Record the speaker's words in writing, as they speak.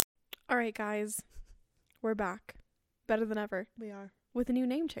All right, guys, we're back. Better than ever. We are. With a new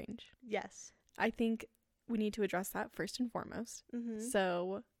name change. Yes. I think we need to address that first and foremost. Mm-hmm.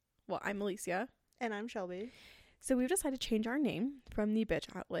 So, I'm Alicia. And I'm Shelby. So we've decided to change our name from the Bitch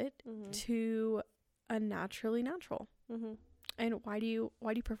Outlet Mm-hmm. to a Naturally Natural. Mm-hmm. And why do you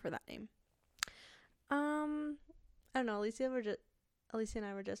prefer that name? I don't know. Alicia and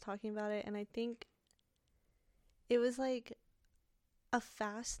I were just talking about it, and I think it was like a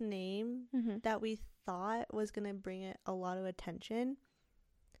fast name Mm-hmm. that we thought was gonna bring it a lot of attention.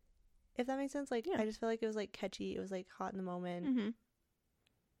 If that makes sense. Like, Yeah. I just feel like it was like catchy. It was like hot in the moment. Mm-hmm.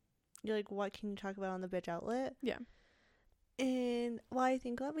 You're like, what can you talk about on the Bitch Outlet? Yeah. And while I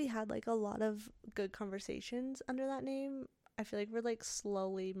think that we had like a lot of good conversations under that name, I feel like we're like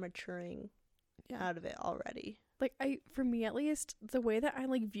slowly maturing Yeah. out of it already. Like, for me at least, the way that I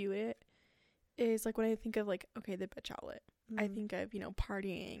like view it is like when I think of like, okay, the Bitch Outlet, I Mhm. think of,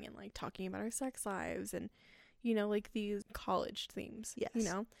 partying and like talking about our sex lives and, like these college themes, Yes.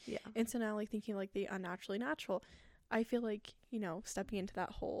 Yeah. And so now like thinking like the unnaturally natural, I feel like, stepping into that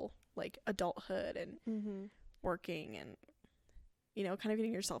whole like adulthood and Mm-hmm. working and, kind of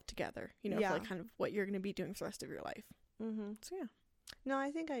getting yourself together, Yeah. for like kind of what you're going to be doing for the rest of your life. Mm-hmm. So yeah. No,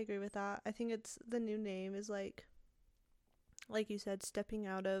 I think I agree with that. I think it's the new name is like you said, stepping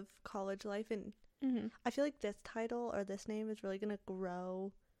out of college life, and Mm-hmm. I feel like this title or this name is really gonna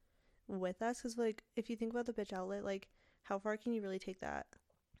grow with us, because like if you think about the Bitch Outlet, like how far can you really take that?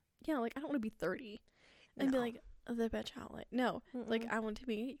 Yeah, like I don't want to be 30 and be No. like the Bitch Outlet. No, like I want to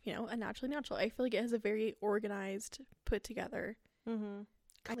be, a naturally natural. I feel like it has a very organized, put together. Mm-hmm.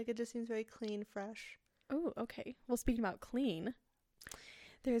 Like it just seems very clean, fresh. Oh, okay. Well, speaking about clean,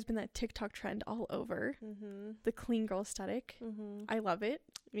 there's been that TikTok trend all over, Mm-hmm. the clean girl aesthetic. Mm-hmm. I love it.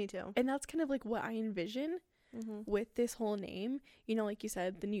 Me too. And that's kind of like what I envision Mm-hmm. with this whole name. Like you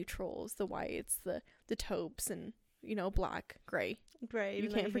said, the neutrals, the whites, the taupes, and, black, gray. Gray. You even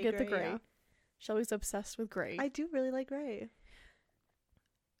though can't hate forget the gray. yeah. Shelby's obsessed with gray. I do really like gray.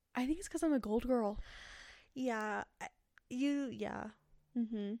 I think it's because I'm a gold girl. Yeah. Yeah.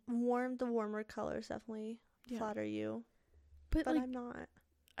 Mm-hmm. The warmer colors definitely Yeah. flatter you. But But like, I'm not.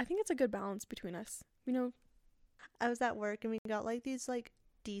 I think it's a good balance between us. I was at work and we got like these like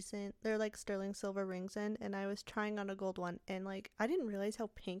decent, they're like sterling silver rings in, and I was trying on a gold one, and like I didn't realize how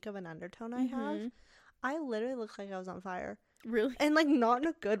pink of an undertone I have. Mhm. I literally looked like I was on fire. Really? And like not in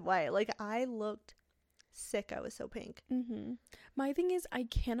a good way. Like I looked sick. I was so pink. Mm-hmm. My thing is I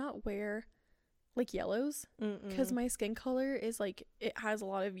cannot wear like yellows because my skin color is like, it has a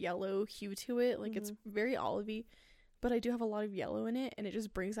lot of yellow hue to it. Like it's very olivey, but I do have a lot of yellow in it, and it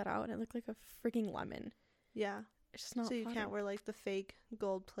just brings that out, and I look like a freaking lemon. Yeah. It's just not So you fun. can't wear like the fake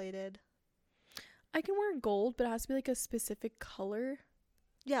gold plated. I can wear gold, but it has to be like a specific color.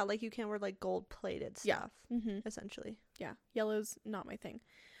 Yeah, like you can't wear like gold plated stuff. Yeah. Mm-hmm. Essentially. Yeah. Yellow's not my thing.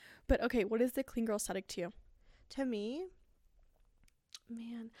 But okay, what is the clean girl aesthetic to you?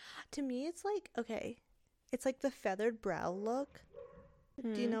 To me, it's like, okay, it's like the feathered brow look.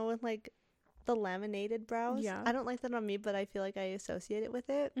 Do you know, with like the laminated brows? Yeah. I don't like that on me, but I feel like I associate it with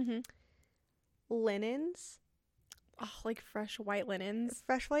it. Mm-hmm. Linens, Oh, like fresh white linens.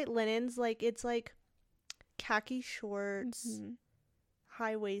 fresh white linens, like it's like khaki shorts, Mhm.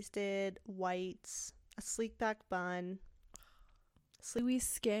 high-waisted whites, a sleek back bun, Dewy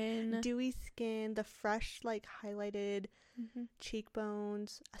skin. dewy skin, the fresh like highlighted Mm-hmm.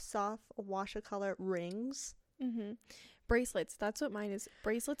 cheekbones, a soft wash of color, rings. Mm-hmm. Bracelets. That's what mine is.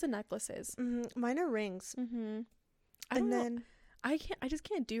 Bracelets and necklaces. Mine are rings. Mm-hmm. I don't And know. then I just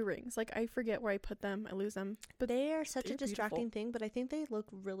can't do rings. Like I forget where I put them. I lose them. But they are such they're a distracting beautiful. thing, but I think they look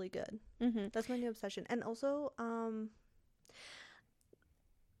really good. mm-hmm. That's my new obsession. And also,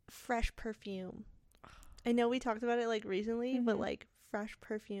 fresh perfume. I know we talked about it like recently, but Mhm. like fresh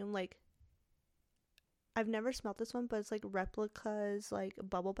perfume, like I've never smelled this one, but it's like Replica's like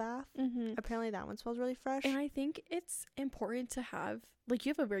bubble bath. Mm-hmm. Apparently that one smells really fresh. And I think it's important to have, like,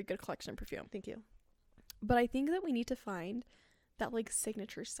 you have a very good collection of perfume. Thank you. But I think that we need to find that like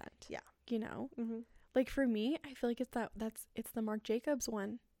signature scent. Yeah. Mm-hmm. Like for me, I feel like it's the Marc Jacobs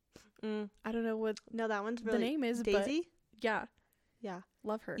one. I don't know what No, that one's really the name is, but Daisy. yeah, Yeah,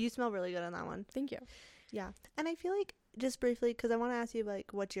 love her. you smell really good on that one. Thank you. Yeah, and I feel like, just briefly, because I want to ask you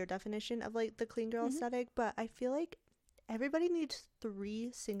like what's your definition of like the clean girl Mhm. aesthetic, but I feel like everybody needs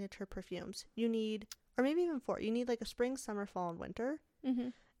 3 signature perfumes. You need, or maybe even 4. You need like a spring, summer, fall, and winter, Mm-hmm.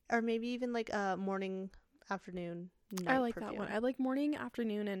 or maybe even like a morning, afternoon, night I like perfume. that one. I like morning,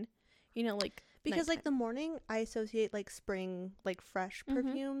 afternoon, and like Because like nighttime. the morning I associate like spring, like fresh Mhm.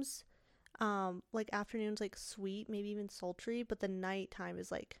 perfumes. Like afternoons like sweet, maybe even sultry, but the nighttime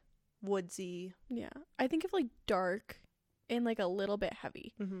is like woodsy. Yeah. I think of like dark and like a little bit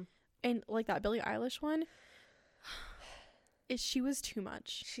heavy. Mm-hmm. And like that Billie Eilish one, she was too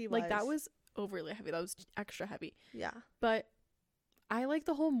much. She was. Like that was overly heavy. That was extra heavy. Yeah. But I like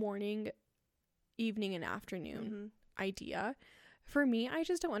the whole morning, evening, and afternoon idea. For me, I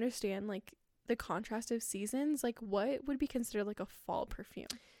just don't understand like the contrast of seasons. Like what would be considered like a fall perfume?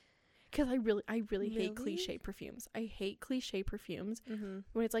 Because I really hate cliche perfumes. I hate cliche perfumes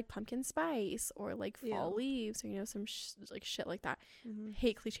when it's like pumpkin spice or like fall leaves or, you know, some like shit like that.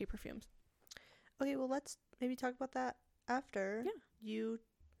 Hate cliche perfumes. Okay, well, let's maybe talk about that after. Yeah. You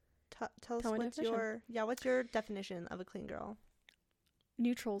tell us what's your definition of a clean girl?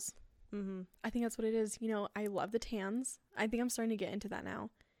 Neutrals. I think that's what it is. You know, I love the tans. I think I'm starting to get into that now.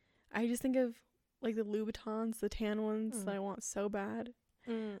 I just think of like the Louboutins, the tan ones that I want so bad.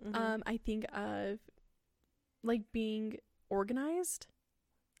 I think of like being organized.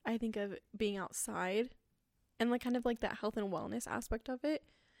 I think of being outside and like kind of like that health and wellness aspect of it.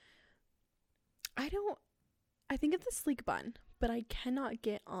 I think of the sleek bun, but I cannot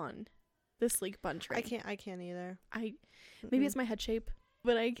get on the sleek bun train. I can't either. Maybe it's my head shape,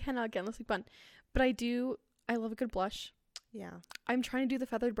 but I cannot get on the sleek bun. But I love a good blush. Yeah. I'm trying to do the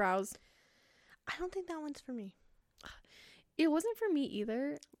feathered brows. I don't think that one's for me. It wasn't for me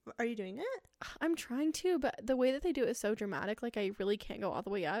either. Are you doing it? I'm trying to, but the way that they do it is so dramatic. Like, I really can't go all the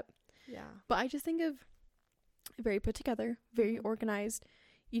way up. Yeah. But I just think of very put together, very organized,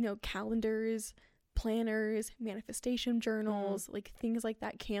 you know, calendars, planners, manifestation journals, like things like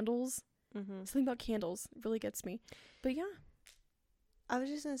that. Candles. Something about candles really gets me. But yeah. I was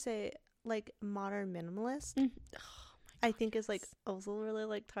just going to say, like, modern minimalist. I think is like also really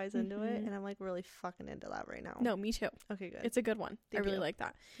like ties into it, and I'm like really fucking into that right now. No, me too. Okay, good. It's a good one. I really like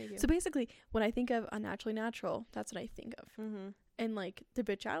that. So basically, when I think of Unnaturally Natural, that's what I think of. And like the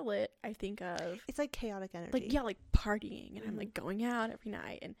Bitch Outlet, I think of it's like chaotic energy. Like like partying, and I'm like going out every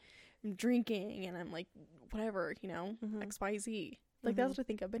night, and I'm drinking, and I'm like whatever, you know, XYZ. Like that's what I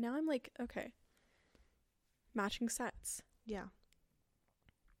think of. But now I'm like, okay, matching sets. Yeah.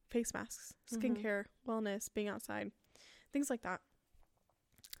 Face masks, skincare, wellness, being outside. Things like that.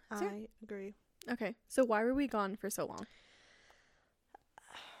 So, I agree. Okay, so why were we gone for so long?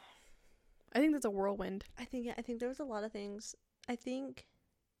 I think that's a whirlwind. I think there was a lot of things. I think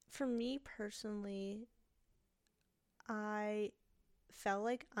for me personally, I felt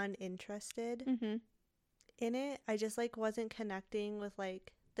like uninterested in it. I just like wasn't connecting with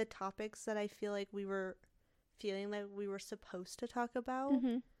like the topics that I feel like we were feeling like we were supposed to talk about.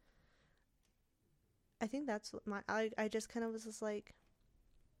 I think that's I just kind of was just like,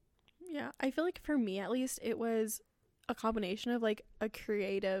 yeah, I feel like for me at least it was a combination of like a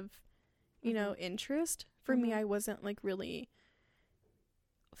creative, you know, interest. For me, I wasn't like really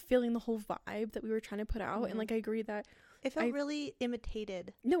feeling the whole vibe that we were trying to put out, and like I agree that it felt really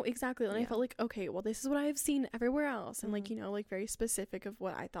imitated. No, exactly. And I felt like, okay, well, this is what I've seen everywhere else, and like, you know, like very specific of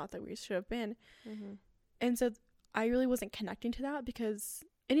what I thought that we should have been. And so I really wasn't connecting to that because.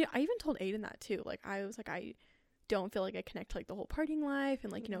 And I even told Aiden that too. Like, I was like, I don't feel like I connect to like the whole partying life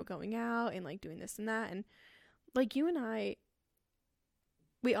and like, you know, going out and like doing this and that. And like you and I,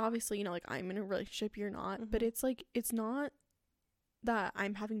 we obviously, you know, like I'm in a relationship, you're not. But it's like, it's not that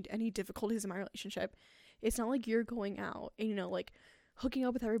I'm having any difficulties in my relationship. It's not like you're going out and, you know, like hooking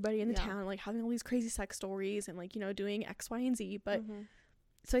up with everybody in the town, like having all these crazy sex stories and like, you know, doing X, Y, and Z. But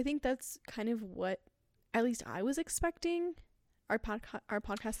so I think that's kind of what at least I was expecting our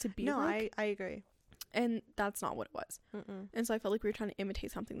podcast to be like. I agree. And that's not what it was. And so I felt like we were trying to imitate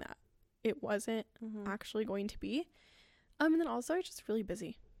something that it wasn't actually going to be. And then also I was just really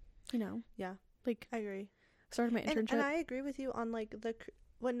busy, you know. Yeah. Like, I agree. Started my internship. And I agree with you on like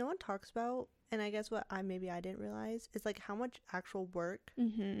what no one talks about, and I guess what I didn't realize is like how much actual work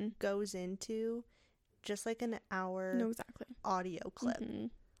goes into just like an hour audio clip.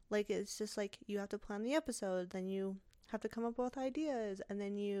 Like it's just like you have to plan the episode, then you have to come up with ideas, and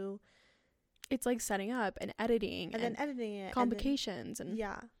then it's like setting up and editing and then editing it, complications and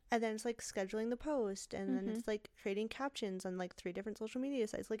and then it's like scheduling the post, and then it's like creating captions on like 3 different social media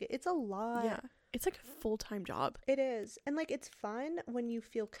sites. Like it's a lot. Yeah, it's like a full-time job. It is. And like it's fun when you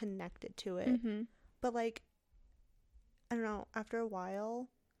feel connected to it, but like I don't know, after a while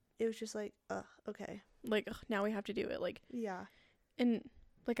it was just like okay, like now we have to do it. Like and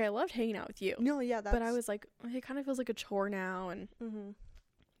like I loved hanging out with you. No, yeah, but I was like, it kind of feels like a chore now, and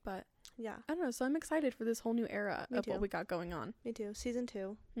but yeah, I don't know. So I'm excited for this whole new era of what we got going on. Me too. Season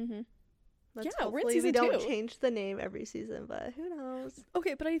 2. Let's we're in season 2. We don't change the name every season, but who knows?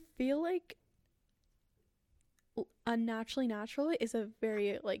 Okay, but I feel like unnaturally natural is a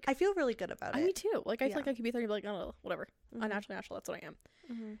very, like, I feel really good about it. Me too. Like, I feel like I could be 30 and be like, oh, whatever. Unnaturally natural, that's what I am.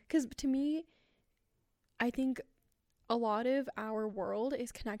 Because to me, I think a lot of our world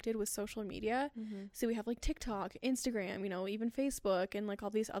is connected with social media. So we have like TikTok, Instagram, you know, even Facebook, and like all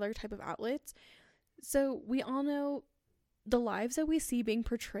these other type of outlets. So we all know the lives that we see being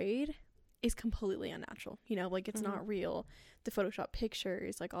portrayed is completely unnatural, you know, like it's not real. The Photoshop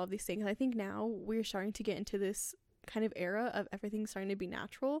pictures, like all of these things. I think now we're starting to get into this kind of era of everything starting to be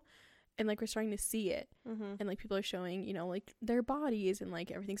natural, and like we're starting to see it, and like people are showing, you know, like their bodies, and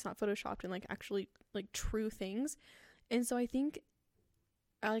like everything's not photoshopped, and like actually like true things. And so I think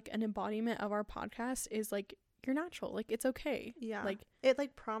like an embodiment of our podcast is like, you're natural, like it's okay. Yeah, like it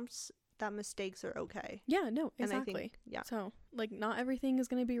like prompts that mistakes are okay. Yeah, no, exactly. And I think, so like not everything is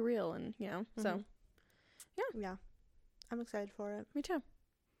gonna be real, and you know, so yeah, I'm excited for it. Me too.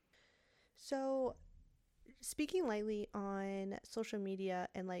 So speaking lightly on social media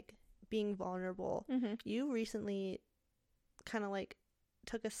and like being vulnerable, you recently kind of like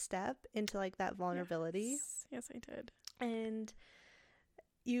took a step into like that vulnerability. Yes, I did. And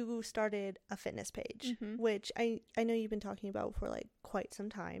you started a fitness page, which I know you've been talking about for like quite some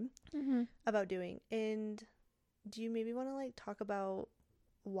time about doing. And do you maybe want to like talk about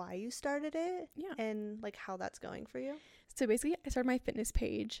why you started it? Yeah. And like how that's going for you? So basically I started my fitness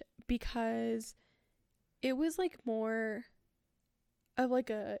page because it was like more of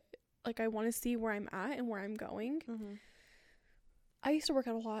like I want to see where I'm at and where I'm going. I used to work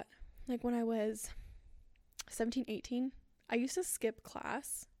out a lot. Like when I was 17, 18, I used to skip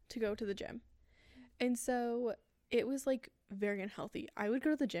class to go to the gym. And so it was like very unhealthy. I would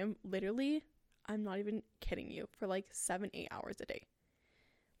go to the gym literally, I'm not even kidding you, for like 7-8 hours a day.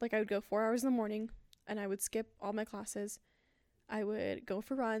 Like I would go 4 hours in the morning and I would skip all my classes. I would go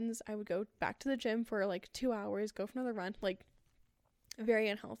for runs. I would go back to the gym for like 2 hours, go for another run. Like very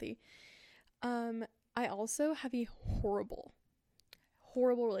unhealthy. I also have a horrible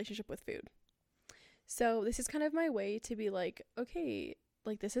relationship with food. So this is kind of my way to be like, okay,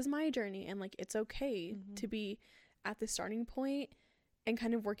 like this is my journey, and like it's okay to be at the starting point and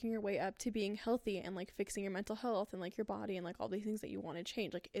kind of working your way up to being healthy and like fixing your mental health and like your body and like all these things that you want to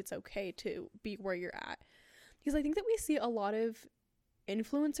change. Like it's okay to be where you're at, because I think that we see a lot of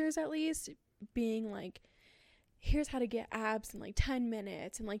influencers, at least, being like, here's how to get abs in like 10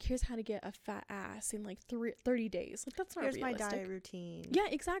 minutes, and like here's how to get a fat ass in like 30 days. Like that's not here's realistic. My diet routine. Yeah,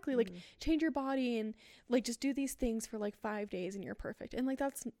 exactly. Like change your body and like just do these things for like 5 days and you're perfect. And like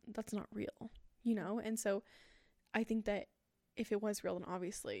that's not real, you know? And so I think that if it was real, then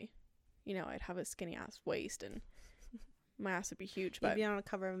obviously, you know, I'd have a skinny ass waist and my ass would be huge. But you'd be on a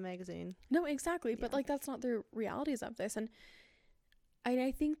cover of a magazine. No, exactly. Yeah. But like that's not the realities of this. And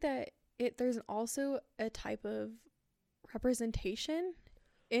I think that there's also a type of representation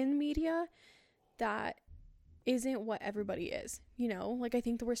in media that isn't what everybody is, you know? Like I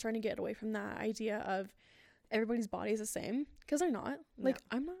think that we're starting to get away from that idea of everybody's body is the same, because they're not. Like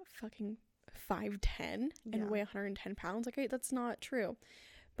I'm not fucking 5'10" and weigh 110 pounds. Like that's not true.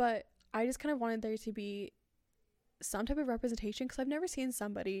 But I just kind of wanted there to be some type of representation, because I've never seen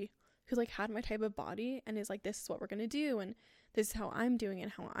somebody who like had my type of body and is like, this is what we're gonna do, and this is how I'm doing and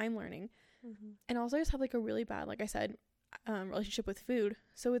how I'm learning. And also I just have like a really bad, like I said, relationship with food.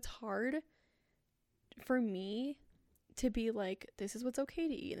 So it's hard for me to be like, this is what's okay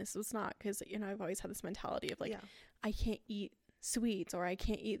to eat and this is what's not, because you know I've always had this mentality of like, I can't eat sweets, or I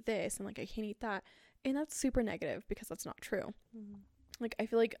can't eat this, and like I can't eat that, and that's super negative, because that's not true. Like I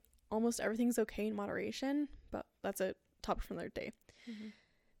feel like almost everything's okay in moderation, but that's a topic for another day.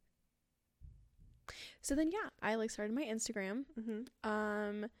 So then I like started my Instagram.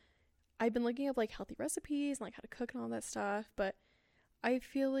 I've been looking up like healthy recipes and like how to cook and all that stuff, but I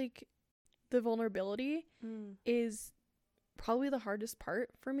feel like the vulnerability is probably the hardest part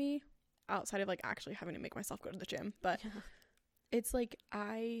for me, outside of like actually having to make myself go to the gym. But it's like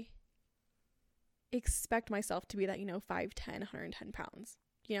I expect myself to be that, you know, 5'10", 110 pounds,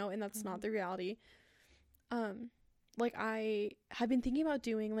 you know, and that's not the reality. Like I have been thinking about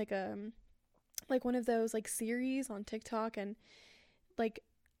doing like one of those like series on TikTok, and like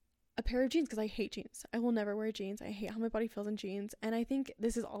a pair of jeans, because I hate jeans. I will never wear jeans. I hate how my body feels in jeans. And I think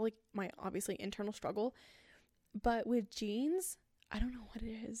this is all like my obviously internal struggle, but with jeans, I don't know what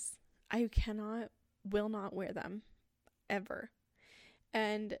it is. I will not wear them ever.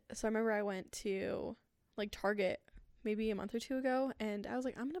 And so I remember I went to like Target maybe a month or two ago, and I was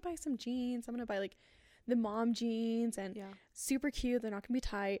like, I'm gonna buy some jeans. I'm gonna buy like the mom jeans, and super cute. They're not gonna be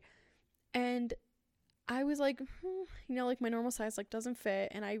tight. And I was like, you know, like my normal size like doesn't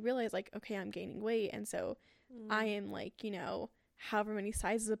fit, and I realized like, okay, I'm gaining weight, and so I am like, you know, however many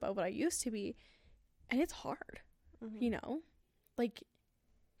sizes above what I used to be. And it's hard, you know? Like,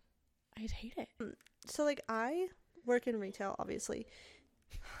 I'd hate it. So, like, I work in retail, obviously.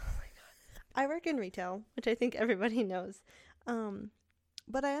 Oh my God. I work in retail, which I think everybody knows.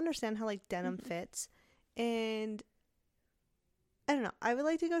 But I understand how, like, denim fits. And I don't know. I would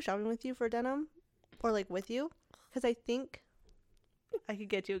like to go shopping with you for denim. Or, like, with you. Because I think I could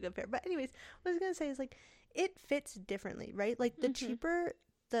get you a good pair. But anyways, what I was going to say is, like, it fits differently, right? Like, the cheaper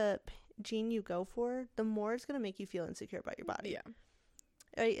the jean you go for, the more it's going to make you feel insecure about your body. Yeah.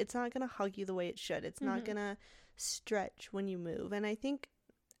 Right? It's not going to hug you the way it should. It's not going to stretch when you move. And I think,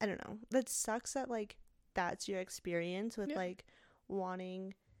 I don't know, that sucks that, like, that's your experience with, like,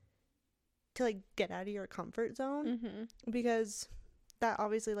 wanting to, like, get out of your comfort zone. Because that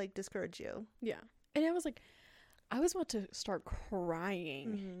obviously, like, discouraged you. Yeah. And I was like, I was about to start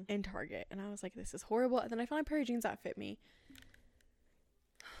crying in Target. And I was like, this is horrible. And then I found a pair of jeans that fit me.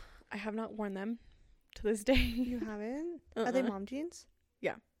 I have not worn them to this day. You haven't? Are they mom jeans?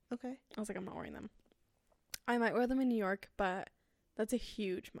 Yeah. Okay. I was like, I'm not wearing them. I might wear them in New York, but that's a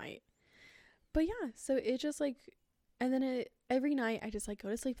huge might. But yeah, so it just like, and then every night I just like go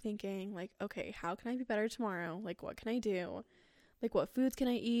to sleep thinking like, okay, how can I be better tomorrow? Like, what can I do? Like, what foods can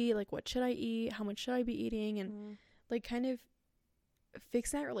I eat? Like, what should I eat? How much should I be eating? And like kind of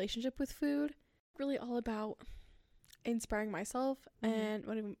fix that relationship with food. Really all about inspiring myself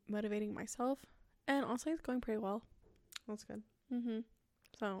and motivating myself. And also it's going pretty well. That's good.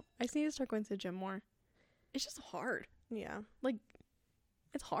 So I just need to start going to the gym more. It's just hard. Yeah. Like,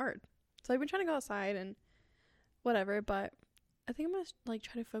 it's hard. So I've been trying to go outside and whatever, but I think I'm going to like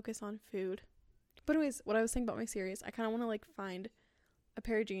try to focus on food. But anyways, what I was saying about my series, I kind of want to like find a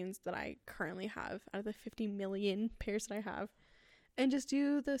pair of jeans that I currently have out of the 50 million pairs that I have and just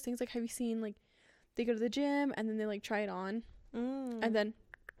do those things. Like, have you seen like they go to the gym and then they like try it on and then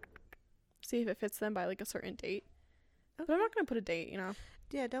see if it fits them by like a certain date. Okay. But I'm not going to put a date, you know?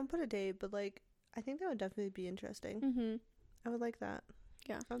 Yeah, don't put a date, but like I think that would definitely be interesting. I would like that.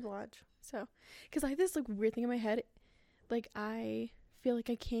 Yeah. I would watch. So, because I have this like weird thing in my head. Like, I feel like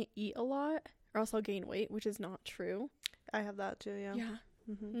I can't eat a lot or else I'll gain weight, which is not true. I have that too, yeah. Yeah.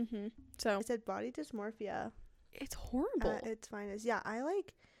 So I said body dysmorphia. It's horrible. It's fine. Yeah, I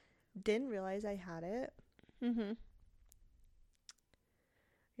like didn't realize I had it.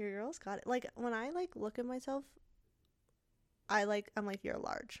 Your girl's got it. Like, when I like look at myself, I'm like, you're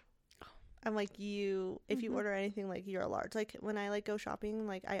large. I'm like, you, if you order anything, like, you're large. Like, when I like go shopping,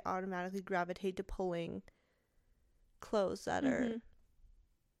 like, I automatically gravitate to pulling clothes that are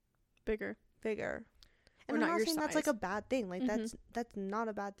bigger. And I'm not saying that's like a bad thing. Like, that's not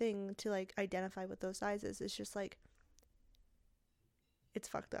a bad thing to like identify with those sizes. It's just like, it's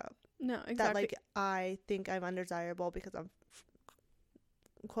fucked up. No, exactly. That like I think I'm undesirable because I'm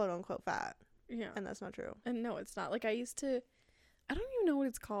quote unquote fat. Yeah. And that's not true. And no, it's not. Like, I don't even know what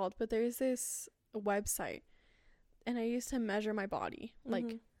it's called, but there's this website and I used to measure my body,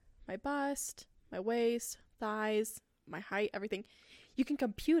 like my bust, my waist, thighs, my height, everything. You can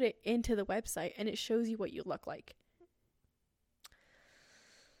compute it into the website and it shows you what you look like.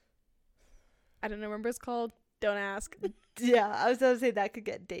 I don't know, remember what it's called? Don't ask. Yeah, I was going to say that could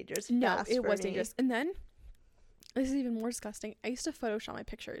get dangerous. No, it was dangerous. And then, this is even more disgusting. I used to Photoshop my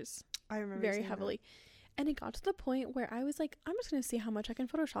pictures. I remember very heavily. That. And it got to the point where I was like, I'm just going to see how much I can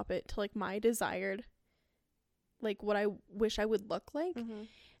Photoshop it to like my desired, like what I wish I would look like.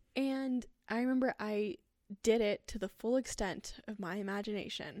 And I remember I did it to the full extent of my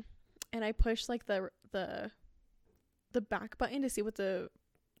imagination. And I pushed like the back button to see what the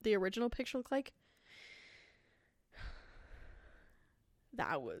original picture looked like.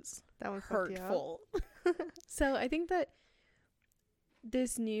 That was hurtful. So I think that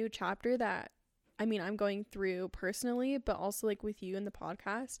this new chapter that, I mean, I'm going through personally, but also like with you in the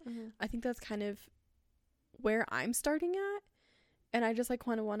podcast, I think that's kind of where I'm starting at. And I just like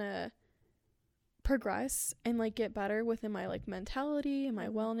want to progress and like get better within my like mentality and my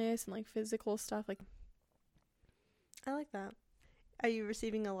wellness and like physical stuff. Like, I like that. Are you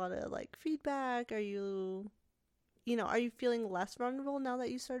receiving a lot of like feedback? Are you feeling less vulnerable now that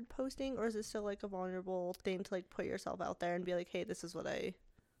you started posting, or is it still like a vulnerable thing to like put yourself out there and be like, hey, this is what I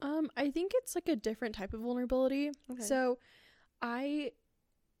think it's like a different type of vulnerability. Okay. So I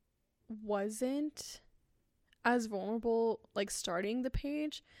wasn't as vulnerable like starting the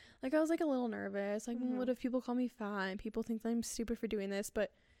page. Like, I was like a little nervous, like what if people call me fat and people think that I'm stupid for doing this,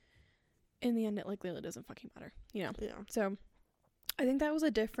 but in the end it like really doesn't fucking matter, you know. Yeah. So I think that was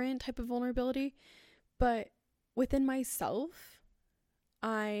a different type of vulnerability, but within myself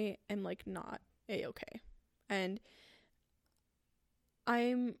I am like not a-okay. and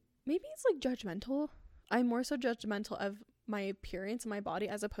maybe it's like judgmental. I'm more so judgmental of my appearance and my body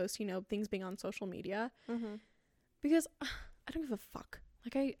as opposed to, you know, things being on social media. Because I don't give a fuck.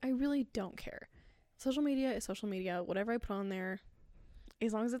 Like, I really don't care. Social media is social media. Whatever I put on there,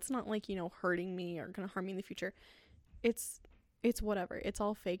 as long as it's not, like, you know, hurting me or gonna harm me in the future, it's whatever. It's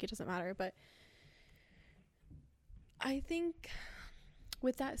all fake. It doesn't matter. But I think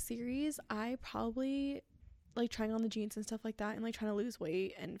with that series, I probably, like, trying on the jeans and stuff like that and, like, trying to lose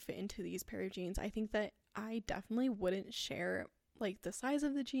weight and fit into these pair of jeans, I think that I definitely wouldn't share, like, the size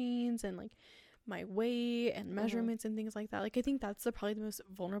of the jeans and, like, my weight and measurements and things like that. Like, I think that's probably the most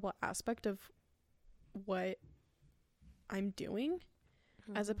vulnerable aspect of what I'm doing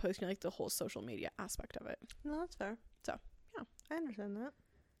as opposed to, like, the whole social media aspect of it. No, that's fair. So, yeah. I understand that.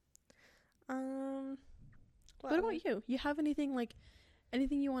 What about you? You have anything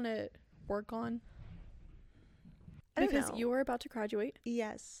you want to work on? Because you are about to graduate.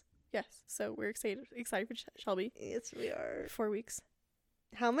 Yes. So we're excited for Shelby. Yes, we are. 4 weeks.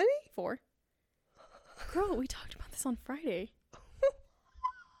 How many? 4. Girl, we talked about this on Friday.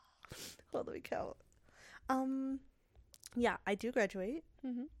 Hold on, we count. Yeah, I do graduate.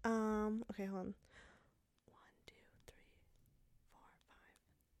 Okay, hold on. 1, 2, 3, 4, 5,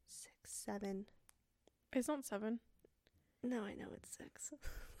 6, 7. It's not 7. No, I know it's 6.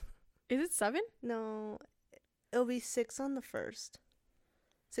 Is it 7? No, it'll be 6 on the 1st.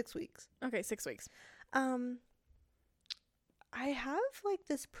 6 weeks. Okay, 6 weeks. I have, like,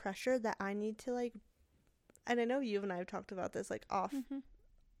 this pressure that I need to, like, and I know you and I have talked about this, like, off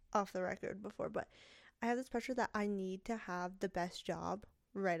the record before, but I have this pressure that I need to have the best job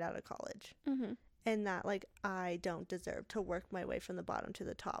right out of college. And that, like, I don't deserve to work my way from the bottom to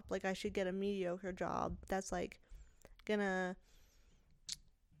the top. Like, I should get a mediocre job that's, like, I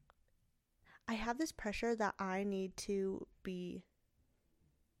have this pressure that I need to be,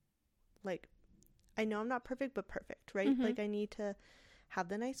 like, I know I'm not perfect, but perfect, right? Like, I need to have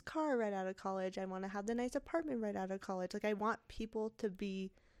the nice car right out of college. I want to have the nice apartment right out of college. Like, I want people to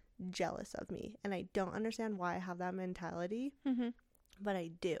be jealous of me, and I don't understand why I have that mentality, but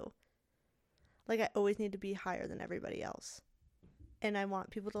I do. Like, I always need to be higher than everybody else, and I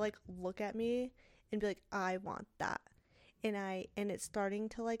want people to, like, look at me and be like, I want that. And it's starting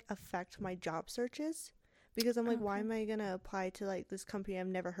to, like, affect my job searches, because I'm like, why am I gonna apply to, like, this company I've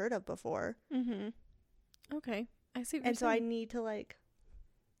never heard of before? Okay, I see what you're saying. And so I need to, like,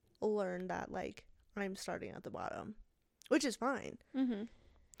 learn that, like, I'm starting at the bottom, which is fine.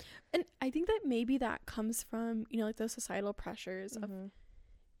 And I think that maybe that comes from, you know, like, those societal pressures of,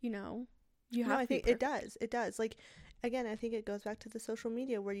 you know, you have I think it does. Like, again, I think it goes back to the social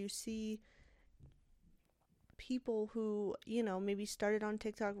media where you see people who, you know, maybe started on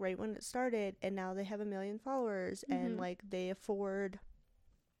TikTok right when it started, and now they have 1 million followers, and, like, they afford,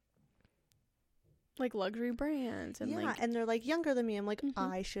 like, luxury brands, and and they're, like, younger than me. I'm like,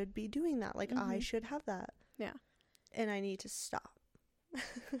 I should be doing that. Like, I should have that. Yeah. And I need to stop.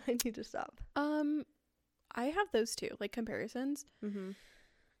 I need to stop. I have those too, like, comparisons.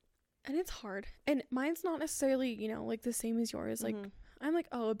 And it's hard. And mine's not necessarily, you know, like, the same as yours. Like, I'm like,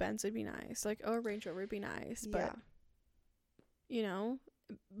 oh, a Benz would be nice. Like, oh, a Range Rover would be nice. But, you know,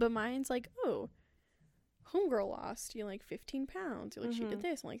 but mine's like, oh, homegirl lost, you know, like, 15 pounds. You're like, she did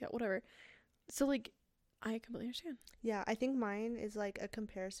this and, like, that, whatever. So, like, I completely understand. Yeah, I think mine is, like, a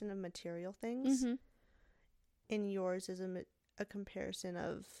comparison of material things. And yours is a comparison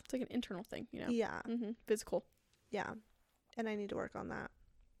of... It's like an internal thing, you know? Yeah. Physical. Yeah. And I need to work on that.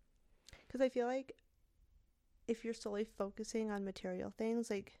 Because I feel like if you're solely focusing on material things,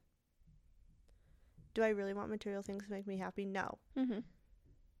 like, do I really want material things to make me happy? No.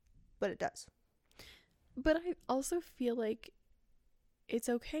 But it does. But I also feel like it's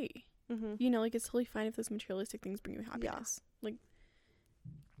okay. You know, like, it's totally fine if those materialistic things bring you happiness. Yeah. Like,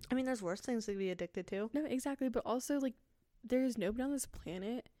 I mean, there's worse things to be addicted to. No, exactly. But also, like, there's nobody on this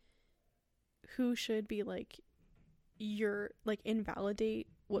planet who should be, like, invalidate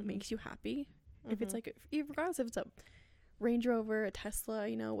what makes you happy. If it's, like, regardless if it's a Range Rover, a Tesla,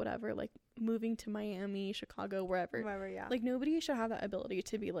 you know, whatever, like, moving to Miami, Chicago, wherever. Yeah. Like, nobody should have that ability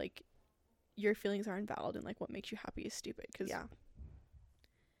to be, like, your feelings are invalid and, like, what makes you happy is stupid. Cause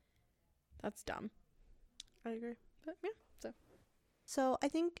that's dumb. I agree. But, yeah, So, I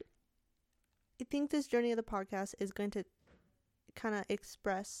think this journey of the podcast is going to kind of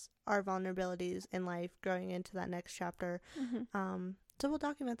express our vulnerabilities in life growing into that next chapter. So we'll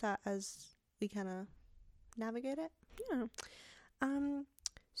document that as we kind of navigate it.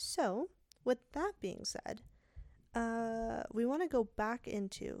 So with that being said, we want to go back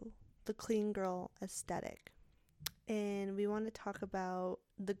into the clean girl aesthetic. and we want to talk about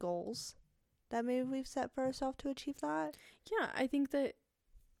the goals that maybe we've set for ourselves to achieve that. Yeah, I think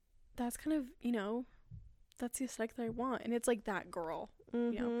that's kind of, that's the aesthetic that I want. And it's like that girl,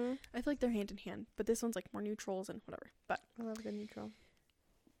 I feel like they're hand in hand, but this one's like more neutrals and whatever. But I love the neutral.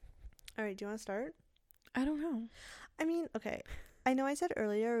 All right, do you want to start? I don't know. I mean, okay. I know I said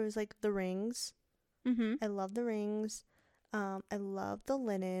earlier it was like the rings. I love the rings. I love the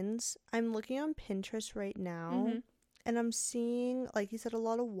linens. I'm looking on Pinterest right now, and I'm seeing, like you said, a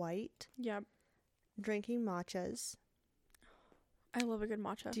lot of white. Yeah. Drinking matchas. I love a good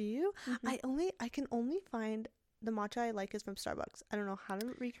matcha. Do you? I can only find the matcha I like is from Starbucks. I don't know how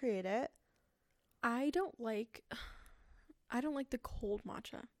to recreate it. I don't like the cold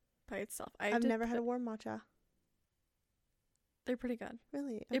matcha by itself. I've never had a warm matcha. They're pretty good.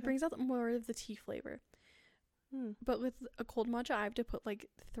 Really? Okay. It brings out more of the tea flavor. But with a cold matcha, I have to put like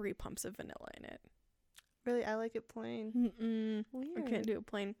 3 pumps of vanilla in it. Really? I like it plain. Weird. I can't do it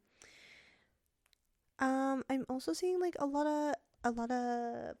plain. I'm also seeing like a lot of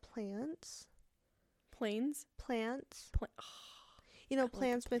plants. Plants. You know,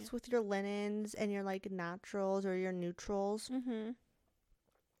 plants mixed with your linens and your like naturals or your neutrals.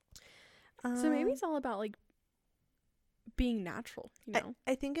 So maybe it's all about like being natural, you know?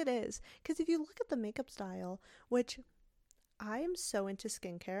 I think it is. Because if you look at the makeup style, which I am so into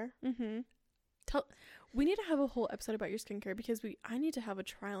skincare. We need to have a whole episode about your skincare because I need to have a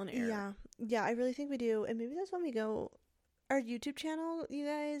trial and error. Yeah, I really think we do. And maybe that's when we go. Our YouTube channel, you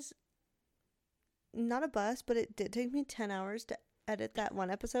guys, not a bust, but it did take me 10 hours to edit that one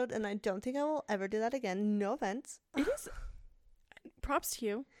episode, and I don't think I will ever do that again. No offense. It is. Props to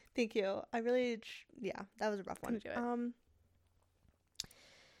you. Thank you. I really, that was a rough one. Do it.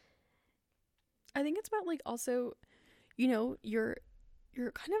 I think it's about like also, you're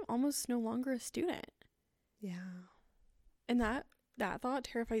kind of almost no longer a student. Yeah. And that thought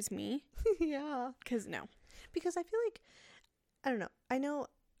terrifies me. Yeah. Because I feel like, I don't know. I know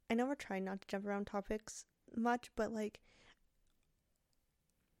we're trying not to jump around topics much, but like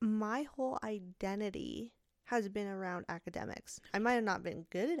my whole identity has been around academics. I might have not been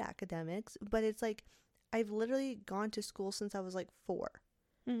good at academics, but it's like I've literally gone to school since I was like 4.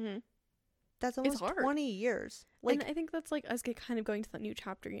 That's almost 20 years. Like, and I think that's like us kind of going to that new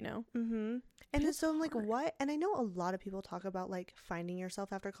chapter, And then so I'm like, what? And I know a lot of people talk about like finding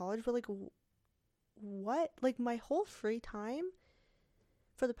yourself after college, but like what? Like my whole free time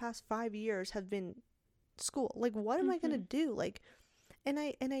for the past 5 years have been school. Like what am I going to do? Like, and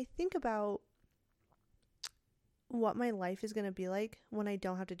I think about what my life is going to be like when I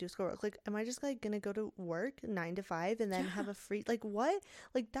don't have to do schoolwork. Like, am I just like going to go to work 9 to 5 and then have a free, like what?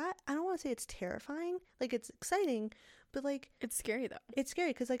 Like that, I don't want to say it's terrifying. Like it's exciting, but like. It's scary though. It's scary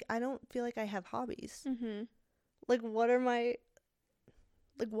because like I don't feel like I have hobbies. Like what am I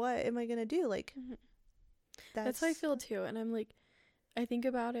going to do? Like. That's how I feel too. And I'm like, I think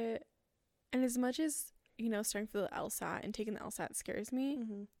about it. And as much as, starting for the LSAT and taking the LSAT scares me.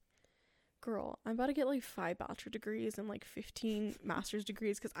 Girl, I'm about to get like 5 bachelor degrees and like 15 master's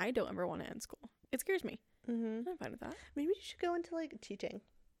degrees because I don't ever want to end school. It scares me. I'm fine with that. Maybe you should go into like teaching.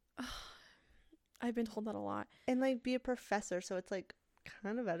 I've been told that a lot. And like be a professor, so it's like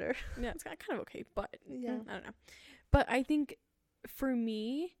kind of better. Yeah, it's kind of okay, but yeah, I don't know. But I think for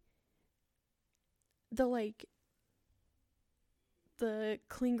me, the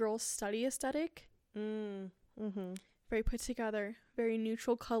clean girl study aesthetic. Very put together, very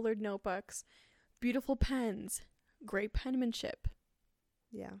neutral colored notebooks, beautiful pens, great penmanship.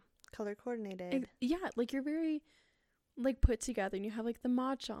 Yeah, color coordinated. Like you're very like put together, and you have like the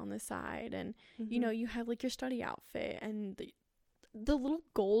matcha on the side, and you have like your study outfit and the little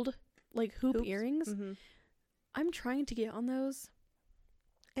gold like hoop earrings. I'm trying to get on those.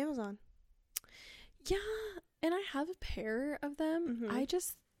 Amazon. Yeah, and I have a pair of them.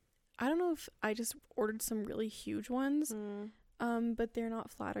 I don't know if I just ordered some really huge ones, but they're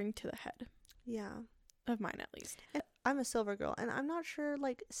not flattering to the head. Yeah. Of mine, at least. And I'm a silver girl, and I'm not sure,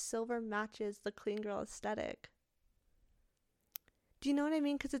 like, silver matches the clean girl aesthetic. Do you know what I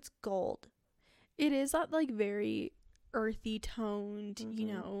mean? Because it's gold. It is that, like, very earthy toned,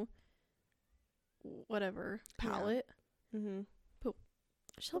 whatever, palette. But,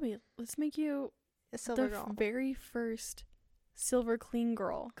 Shelby, let's make you a silver girl. Very first silver clean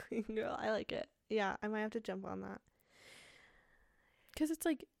girl. Clean girl. I like it. Yeah, I might have to jump on that. Because it's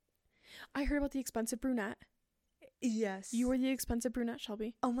like, I heard about the expensive brunette. Yes. You were the expensive brunette,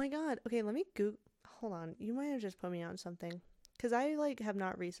 Shelby. Oh my god. Okay, let me Google. Hold on. You might have just put me on something. Because I, like, have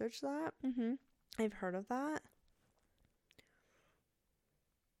not researched that. Mm-hmm. I've heard of that.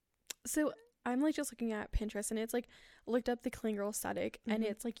 So, I'm like just looking at Pinterest, and it's like looked up the clean girl aesthetic, and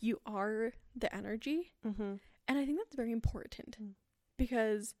it's like you are the energy, and I think that's very important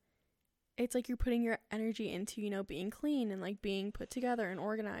because it's like you're putting your energy into, you know, being clean and like being put together and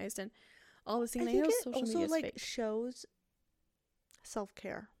organized and all this thing. I think it also like fake. Shows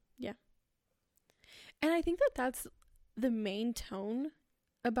self-care. Yeah. And I think that that's the main tone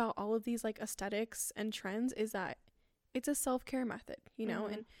about all of these like aesthetics and trends, is that it's a self-care method, you know.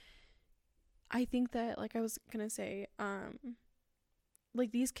 And I think that, like I was gonna say,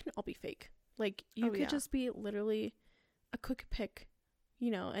 like these can all be fake. Like you could just be literally a quick pick, you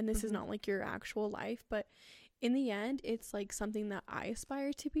know, and this is not like your actual life, but in the end it's like something that I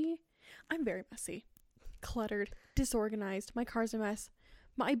aspire to be. I'm very messy, cluttered, disorganized. My car's a mess.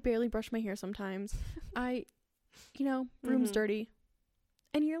 I barely brush my hair sometimes. You know, room's dirty.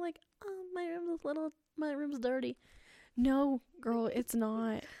 And you're like, oh, my room's dirty. No, girl, it's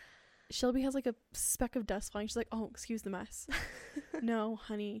not. Shelby has like a speck of dust flying. She's like, oh, excuse the mess. No,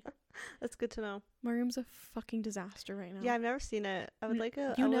 honey. That's good to know. My room's a fucking disaster right now. Yeah, I've never seen it. I would like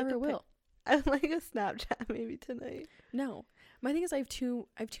a... You never will. I would like a Snapchat maybe tonight. No. My thing is I have too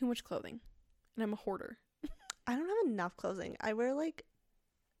much clothing. And I'm a hoarder. I don't have enough clothing. I wear like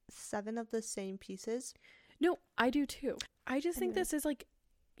 7 of the same pieces. No, I do too. I just think this is like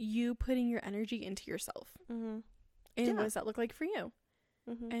you putting your energy into yourself. And what does that look like for you?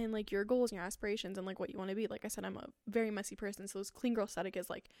 And like your goals and your aspirations and like what you want to be. Like I said, I'm a very messy person, so this clean girl aesthetic is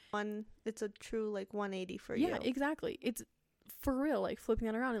like it's a true like 180 for you. Yeah, exactly. It's for real, like flipping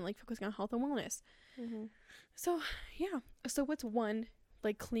that around and like focusing on health and wellness. So yeah, so what's one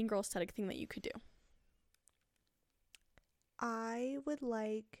like clean girl aesthetic thing that you could do? I would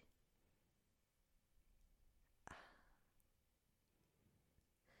like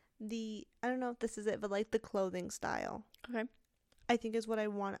I don't know if this is it, but like the clothing style. Okay. I think is what I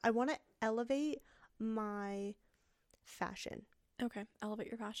want. I want to elevate my fashion. Okay. Elevate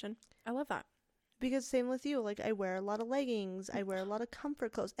your fashion. I love that. Because same with you. Like I wear a lot of leggings. I wear a lot of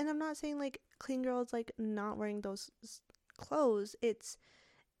comfort clothes. And I'm not saying like clean girls like not wearing those clothes. It's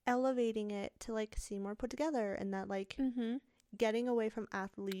elevating it to like seem more put together, and that like getting away from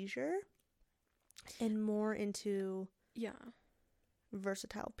athleisure and more into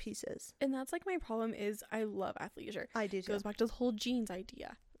versatile pieces. And that's like my problem is I love athleisure. I do too. It goes back to the whole jeans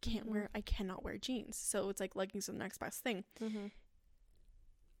idea. I cannot wear jeans, so it's like leggings are the next best thing.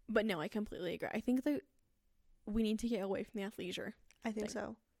 But no, I completely agree. I think that we need to get away from the athleisure. I think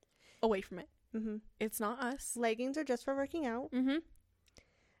so. Away from it. It's not us. Leggings are just for working out.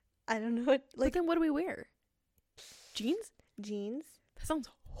 I don't know what, like. But then what do we wear? Jeans? That sounds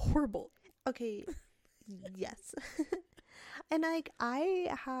horrible. Okay. Yes. And like I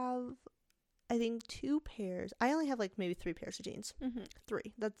have, I think 2 pairs. I only have like maybe 3 pairs of jeans.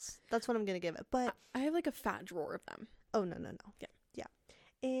 3. That's what I'm gonna give it. But I have like a fat drawer of them. Oh no.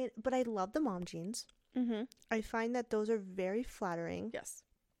 Yeah. But I love the mom jeans. I find that those are very flattering. Yes.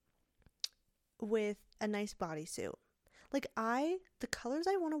 With a nice bodysuit. Like the colors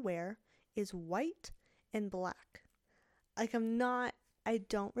I want to wear is white and black. Like I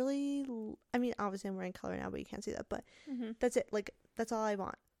don't really, I mean, obviously I'm wearing color now, but you can't see that, but that's it. Like, that's all I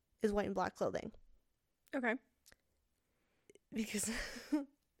want is white and black clothing. Okay. Because,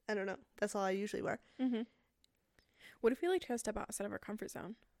 I don't know. That's all I usually wear. What if we like try to step outside of our comfort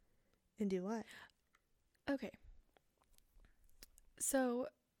zone? And do what? Okay. So,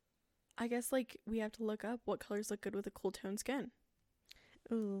 I guess like we have to look up what colors look good with a cool tone skin.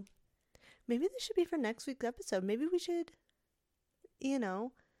 Ooh. Maybe this should be for next week's episode. Maybe we should, you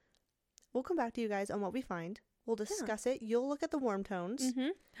know, we'll come back to you guys on what we find. We'll discuss it. You'll look at the warm tones.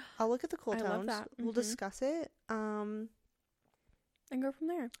 I'll look at the cool tones. I love that. We'll discuss it. And go from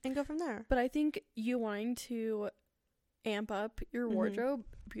there. But I think you wanting to amp up your wardrobe,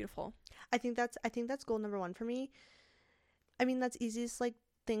 beautiful. I think that's goal number 1 for me. I mean, that's easiest like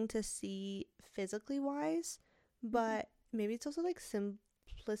thing to see physically wise, but maybe it's also like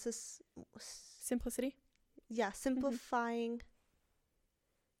simplicity. Yeah, simplifying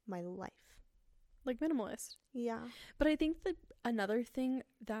my life. Like minimalist. Yeah. But I think that another thing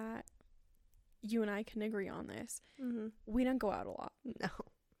that you and I can agree on this, we don't go out a lot. No.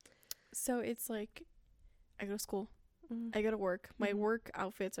 So it's like I go to school, I go to work. My work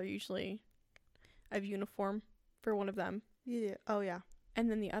outfits are usually I have uniform for one of them. You do? Oh yeah. And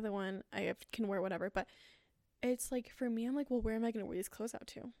then the other one can wear whatever, but it's like for me I'm like, well, where am I going to wear these clothes out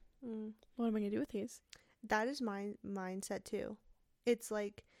to? What am I going to do with these? That is my mindset too. It's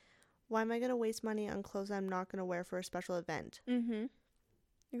like, why am I going to waste money on clothes I'm not going to wear for a special event?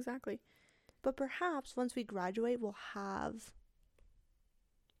 Exactly. But perhaps once we graduate, we'll have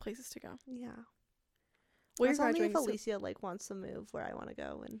places to go. Yeah. Well, that's only if Alicia like wants to move where I want to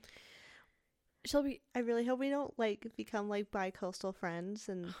go, and Shelby, I really hope we don't like become like bi-coastal friends.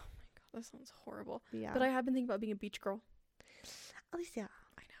 And oh my god, that sounds horrible. Yeah. But I have been thinking about being a beach girl. Alicia.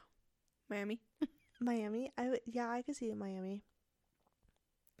 I know. Miami. Miami. I could see it in Miami.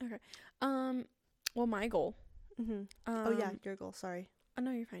 Okay. Well, my goal. Mm-hmm. Oh yeah, your goal. Sorry. Oh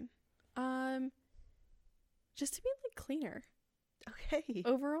no, you're fine. Just to be like cleaner. Okay.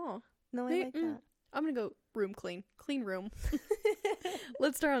 Overall. No, I like that. I'm gonna go room clean room.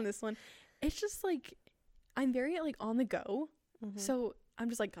 Let's start on this one. It's just like I'm very like on the go, so I'm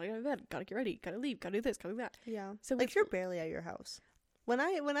just like gotta get out of bed, gotta get ready, gotta leave, gotta do this, gotta do that. Yeah. So like you're barely at your house. When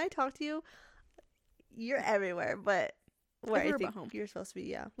I talk to you, you're everywhere, but where I think home. You're supposed to be.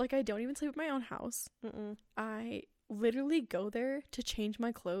 Yeah. Like I don't even sleep at my own house. I literally go there to change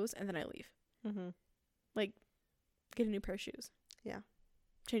my clothes and then I leave. Like get a new pair of shoes. Yeah.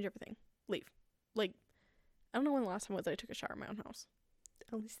 Change everything. Leave. Like, I don't know when the last time was that I took a shower in my own house.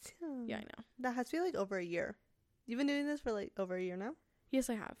 Oh, still. Yeah, I know. That has to be like over a year. You've been doing this for like over a year now? Yes,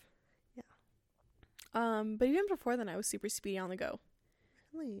 I have. Yeah. But even before then, I was super speedy on the go.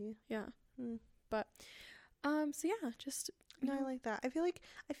 Really? Yeah. But, so yeah, just. No, I like that. I feel like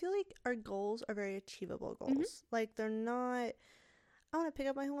our goals are very achievable goals. Like they're not. I want to pick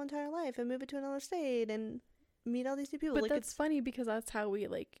up my whole entire life and move it to another state and meet all these new people. But like, that's funny because that's how we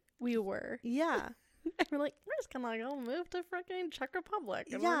were. Yeah. And we're like, we're just gonna go move to freaking Czech Republic.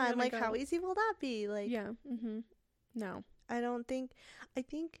 And and like, how easy will that be? Like, yeah. No. I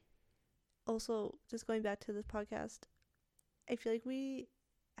think also, just going back to this podcast, I feel like we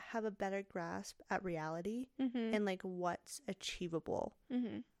have a better grasp at reality and like what's achievable.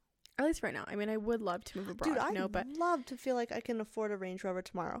 At least right now. I mean, I would love to move abroad. Dude, I'd love to feel like I can afford a Range Rover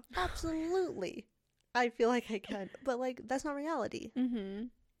tomorrow. Absolutely. I feel like I could. But like, that's not reality.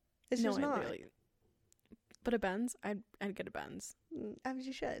 It's just not. But a Benz, I'd get a Benz. As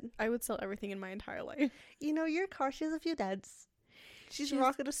you should. I would sell everything in my entire life. You know, your car, she has a few dents. She's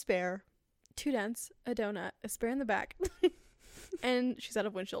rocking a spare. 2 dents, a donut, a spare in the back, and she's out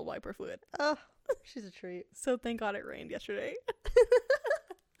of windshield wiper fluid. Oh, she's a treat. So thank God it rained yesterday.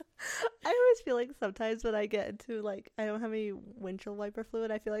 I always feel like sometimes when I get into like I don't have any windshield wiper fluid,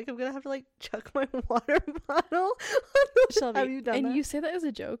 I feel like I'm gonna have to like chuck my water bottle. Shelby, have you done that? You say that as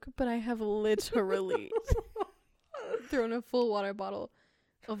a joke, but I have literally thrown a full water bottle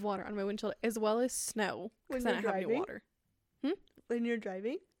of water on my windshield as well as snow because I don't have any water. When you're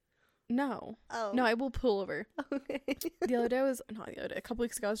driving? No. Oh. No, I will pull over. Okay. A couple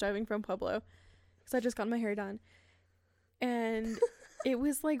weeks ago I was driving from Pueblo because I just got my hair done. And it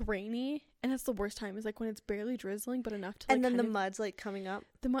was like rainy, and that's the worst time. Is like when it's barely drizzling, but enough to. Like, and then the mud's like coming up.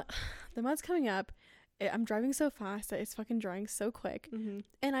 The mud's coming up. I'm driving so fast that it's fucking drying so quick,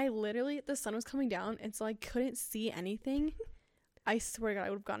 and I literally the sun was coming down, and so I couldn't see anything. I swear to God, I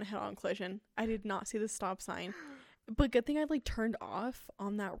would have gotten a head-on collision. I did not see the stop sign, but good thing I like turned off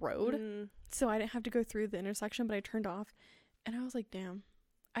on that road, so I didn't have to go through the intersection. But I turned off, and I was like, "Damn,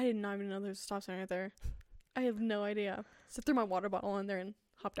 I did not even know there was a stop sign right there." I have no idea. So threw my water bottle in there and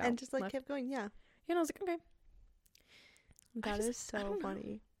hopped out. And just like kept going, yeah. And I was like, okay. That is so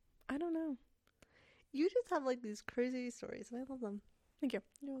funny. I don't know. You just have like these crazy stories and I love them. Thank you.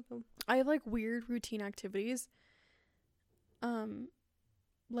 You're welcome. I have like weird routine activities.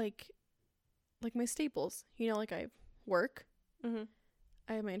 Like my staples. You know, like I work. I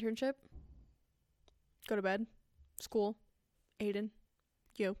have my internship. Go to bed. School. Aiden.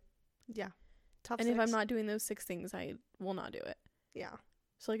 You. Yeah. Top 6. If I'm not doing those 6 things, I will not do it. Yeah.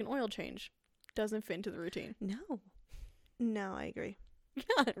 So like an oil change doesn't fit into the routine. No, I agree.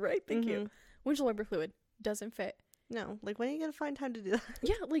 Yeah, right? Thank you. Windshield wiper fluid doesn't fit. No. Like, when are you going to find time to do that?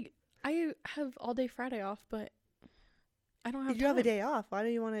 Yeah, like, I have all day Friday off, but I don't have time. You have a day off. Why do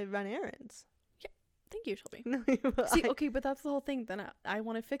you want to run errands? Yeah. Thank you, Shelby. No, see, okay, but that's the whole thing. Then I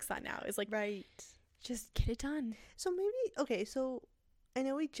want to fix that now. It's like, right. Just get it done. So maybe, okay, so I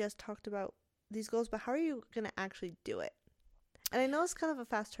know we just talked about these goals, but how are you gonna actually do it? And I know it's kind of a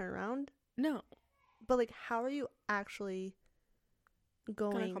fast turnaround. No, but like, how are you actually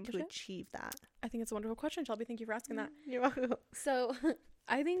going to achieve that? I think it's a wonderful question, Shelby. Thank you for asking that. You're welcome. So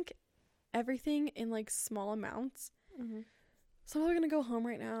I think everything in like small amounts. So I'm gonna go home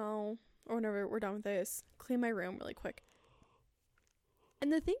right now, or whenever we're done with this, clean my room really quick.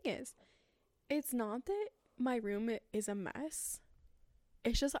 And the thing is, it's not that my room is a mess.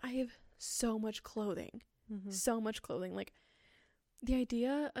 It's just I have so much clothing. Like, the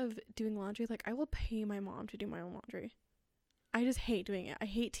idea of doing laundry, like, I will pay my mom to do my own laundry. I just hate doing it. I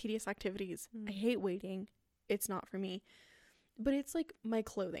hate tedious activities. I hate waiting. It's not for me. but it's like my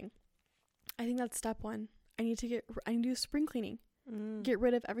clothing. I think that's step 1. I need to do spring cleaning. Get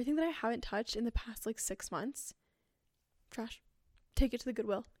rid of everything that I haven't touched in the past like 6 months. Trash. Take it to the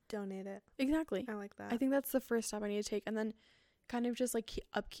Goodwill. Donate it. Exactly. I like that. I think that's the first step I need to take, and then kind of just like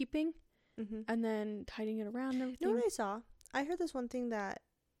upkeeping, and then tidying it around and everything. You know what I saw? I heard this one thing that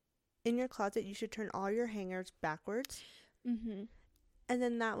in your closet you should turn all your hangers backwards. And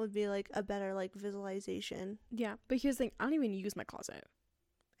then that would be like a better like visualization. Yeah, but here's the thing, I don't even use my closet.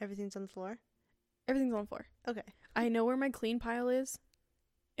 Everything's on the floor? Everything's on the floor. Okay. I know where my clean pile is,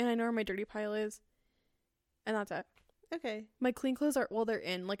 and I know where my dirty pile is, and that's it. Okay. My clean clothes are, well, they're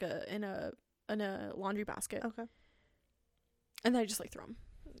in like in a laundry basket. Okay. And then I just like throw them.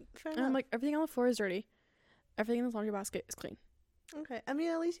 Fair and enough. I'm like, everything on the floor is dirty. Everything in the laundry basket is clean. Okay. I mean,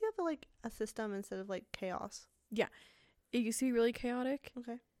 at least you have like a system instead of like chaos. Yeah. It used to be really chaotic.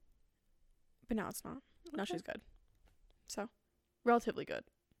 Okay. But now it's not. Okay. Now she's good. So, relatively good.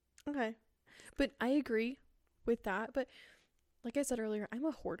 Okay. But I agree with that. But like I said earlier, I'm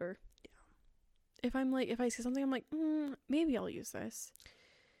a hoarder. Yeah. If I see something, I'm like, maybe I'll use this.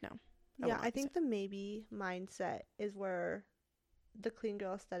 No. Yeah, I think the maybe mindset is where the clean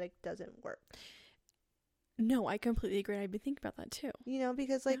girl aesthetic doesn't work. No, I completely agree. I've been thinking about that too. You know,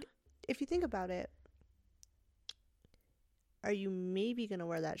 because like, if you think about it, are you maybe going to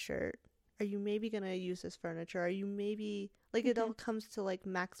wear that shirt? Are you maybe going to use this furniture? Are you maybe, like, it all comes to, like,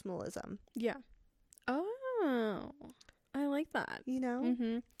 maximalism. Yeah. Oh, I like that. You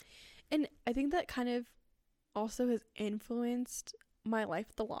know? And I think that kind of also has influenced my life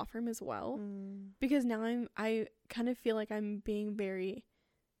at the law firm as well. Because now I kind of feel like I'm being very,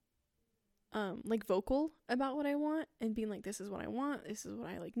 like, vocal about what I want and being like, this is what I want. This is what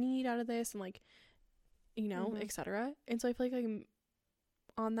I, like, need out of this. And, like, you know, etc. And so I feel like I'm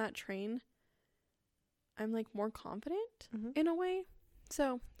on that train. I'm like more confident in a way.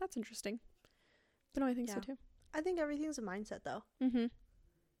 So that's interesting. But no, I think so too. I think everything's a mindset though.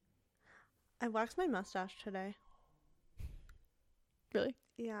 I waxed my mustache today. Really?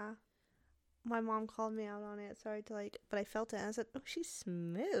 Yeah. My mom called me out on it. Sorry to like, but I felt it and I said, oh, she's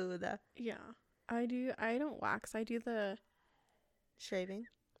smooth. Yeah. I don't wax. I do the shaving.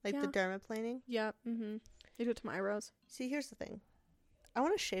 Like the dermaplaning? Yeah. I do it to my eyebrows. See, here's the thing. I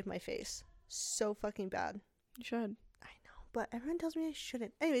want to shave my face so fucking bad. You should. I know, but everyone tells me I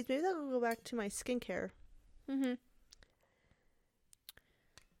shouldn't. Anyways, maybe I'll go back to my skincare. I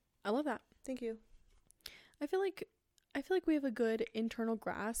love that. Thank you. I feel like we have a good internal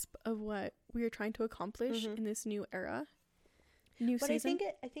grasp of what we are trying to accomplish in this new era. New season.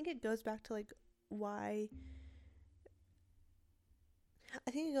 I think it goes back to like why.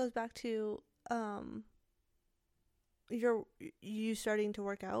 I think it goes back to you starting to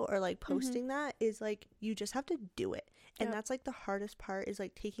work out or like posting that is like you just have to do it. And that's like the hardest part is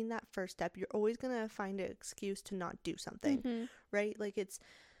like taking that first step. You're always gonna find an excuse to not do something, right? Like it's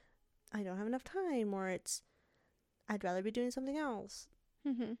I don't have enough time, or it's I'd rather be doing something else.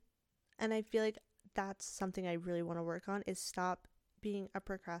 And I feel like that's something I really want to work on is stop being a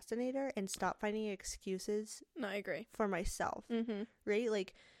procrastinator and stop finding excuses. No, I agree. For myself, right?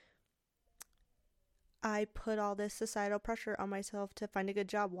 Like I put all this societal pressure on myself to find a good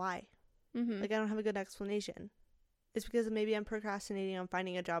job. Why? Like I don't have a good explanation. It's because maybe I'm procrastinating on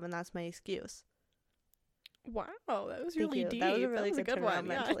finding a job and that's my excuse. Wow, that was really deep. That was a really good one.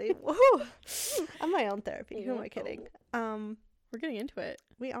 Mentally. I'm my own therapy. Who am I kidding? We're getting into it.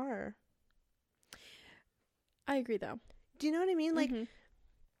 We are. I agree though. Do you know what I mean? Like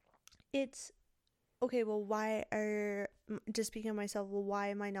it's okay, well why are just speaking of myself, well why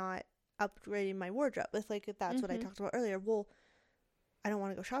am I not upgrading my wardrobe? If like if that's what I talked about earlier, well I don't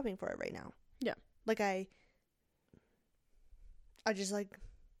want to go shopping for it right now. Yeah. Like I just like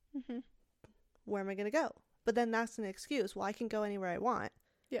where am I gonna go? But then that's an excuse. Well, I can go anywhere I want.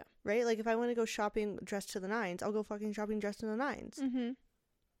 Yeah. Right? Like if I want to go shopping dressed to the nines, I'll go fucking shopping dressed to the nines.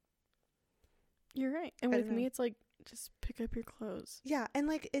 You're right. And with me it's like just pick up your clothes. Yeah, and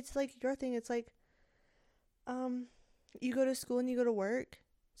like it's like your thing, it's like you go to school and you go to work,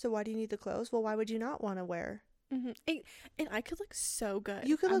 so why do you need the clothes? Well, why would you not want to wear? And I could look so good.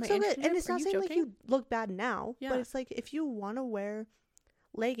 You could look so good. And it's not saying like you look bad now, but it's like if you want to wear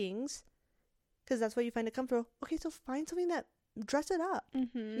leggings because that's what you find it comfortable, okay, so find something that dress it up.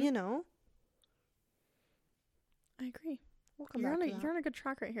 You know? I agree. You're on a good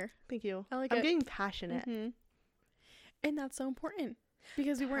track right here. Thank you. I'm getting passionate. And that's so important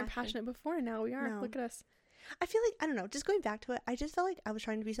because we weren't passionate before and now we are. No. Look at us. I feel like, I don't know, just going back to it, I just felt like I was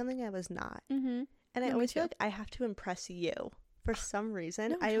trying to be something I was not. And I always feel like I have to impress you for some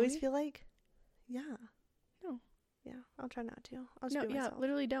reason. I always feel like, Yeah, I'll try not to. I'll just be myself.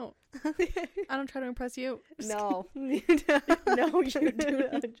 Literally don't. I don't try to impress you. No. No, you do not.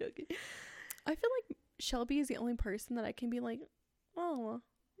 I'm joking. I feel like Shelby is the only person that I can be like, oh,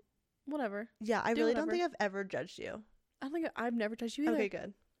 whatever. Yeah, I really don't think I've ever judged you. I don't think I've never judged you either. Okay,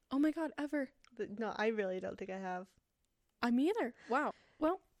 good. Oh my God, ever. No, I really don't think I have. Me either. Wow.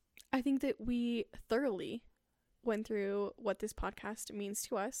 Well, I think that we thoroughly went through what this podcast means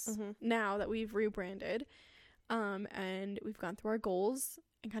to us now that we've rebranded. And we've gone through our goals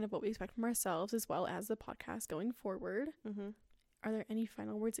and kind of what we expect from ourselves as well as the podcast going forward. Are there any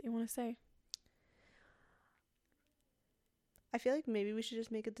final words that you want to say? I feel like maybe we should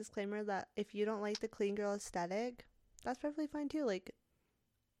just make a disclaimer that if you don't like the clean girl aesthetic, that's perfectly fine too. Like,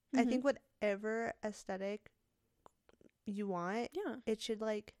 I think whatever aesthetic you want, it should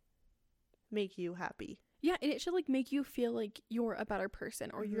like make you happy. Yeah, and it should like make you feel like you're a better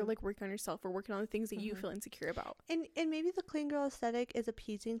person, or you're like working on yourself, or working on the things that you feel insecure about. And maybe the clean girl aesthetic is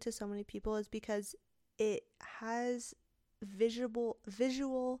appeasing to so many people is because it has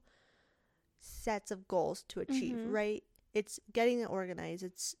visual sets of goals to achieve, right? It's getting it organized.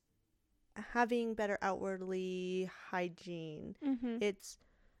 It's having better outwardly hygiene. It's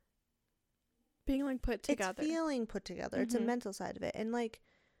being like put together. It's feeling put together. It's a mental side of it. And like,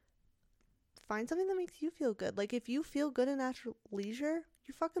 find something that makes you feel good. Like, if you feel good in natural leisure,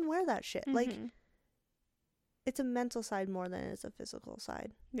 you fucking wear that shit. Like, it's a mental side more than it is a physical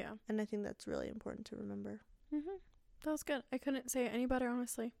side. Yeah. And I think that's really important to remember. That was good. I couldn't say it any better,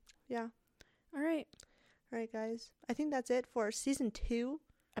 honestly. Yeah. All right, guys. I think that's it for season 2.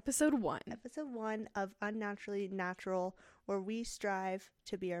 Episode 1. Episode 1 of Unnaturally Natural, where we strive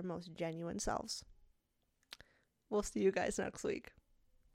to be our most genuine selves. We'll see you guys next week.